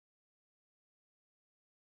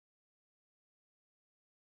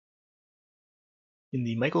In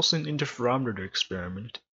the Michelson interferometer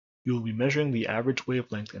experiment, you will be measuring the average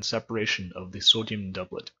wavelength and separation of the sodium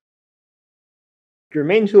doublet. Your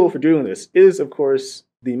main tool for doing this is, of course,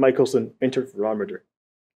 the Michelson interferometer.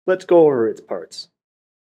 Let's go over its parts.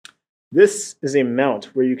 This is a mount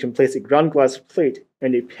where you can place a ground glass plate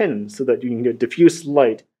and a pin so that you can get diffuse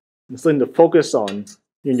light and something to focus on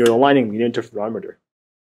when you're aligning the interferometer,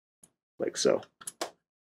 like so.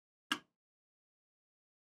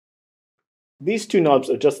 These two knobs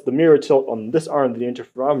adjust the mirror tilt on this arm of the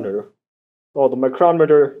interferometer, while the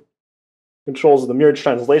micrometer controls the mirror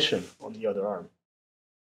translation on the other arm.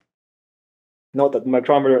 Note that the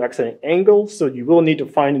micrometer acts at an angle, so you will need to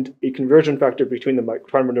find a conversion factor between the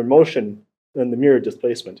micrometer motion and the mirror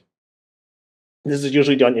displacement. This is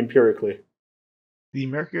usually done empirically. The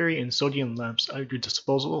mercury and sodium lamps at your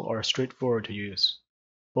disposal are straightforward to use.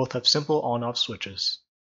 Both have simple on-off switches.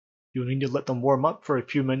 You will need to let them warm up for a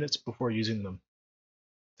few minutes before using them.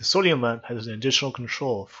 The sodium lamp has an additional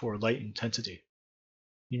control for light intensity.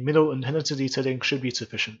 The middle intensity setting should be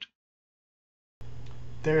sufficient.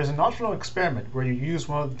 There is an optional experiment where you use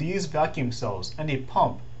one of these vacuum cells and a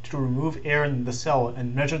pump to remove air in the cell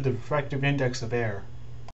and measure the refractive index of air.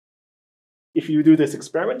 If you do this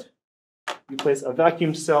experiment, you place a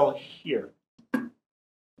vacuum cell here.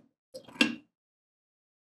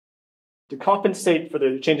 To compensate for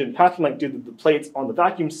the change in path length due to the plates on the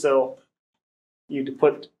vacuum cell, you need to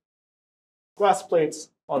put glass plates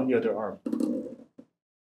on the other arm.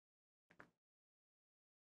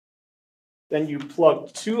 Then you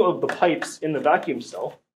plug two of the pipes in the vacuum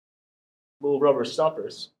cell, little rubber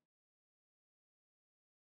stoppers.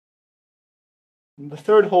 And the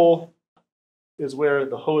third hole is where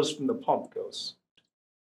the hose from the pump goes.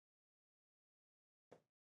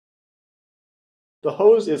 The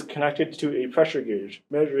hose is connected to a pressure gauge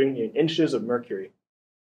measuring in inches of mercury.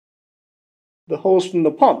 The hose from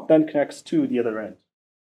the pump then connects to the other end.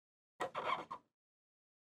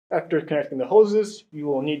 After connecting the hoses, you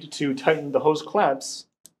will need to tighten the hose clamps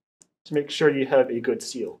to make sure you have a good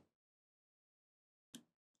seal.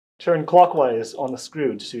 Turn clockwise on the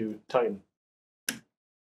screw to tighten.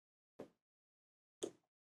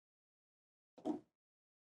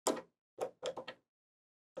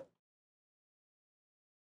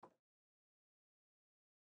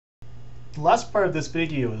 The last part of this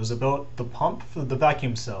video is about the pump for the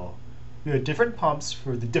vacuum cell. We have different pumps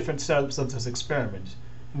for the different setups of this experiment.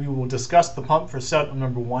 We will discuss the pump for setup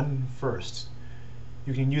number 1 first.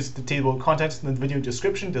 You can use the table of contents in the video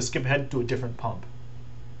description to skip ahead to a different pump.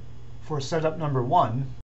 For setup number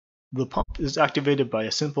 1, the pump is activated by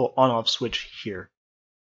a simple on-off switch here.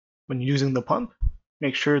 When using the pump,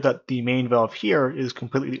 make sure that the main valve here is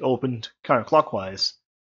completely opened counterclockwise,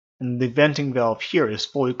 and the venting valve here is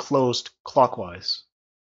fully closed clockwise.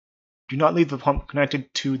 Do not leave the pump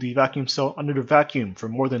connected to the vacuum cell under the vacuum for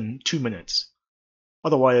more than 2 minutes.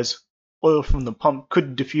 Otherwise, oil from the pump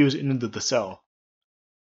could diffuse into the cell.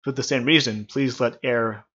 For the same reason, please let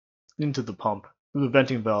air into the pump through the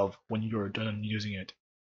venting valve when you are done using it.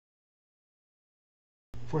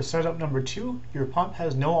 For setup number 2, your pump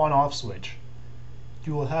has no on-off switch.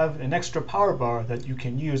 You will have an extra power bar that you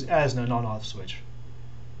can use as an on-off switch.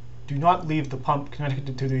 Do not leave the pump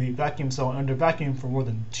connected to the vacuum cell under vacuum for more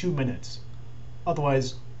than 2 minutes.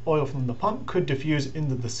 Otherwise, oil from the pump could diffuse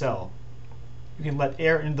into the cell. You can let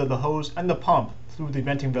air into the hose and the pump through the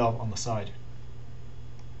venting valve on the side.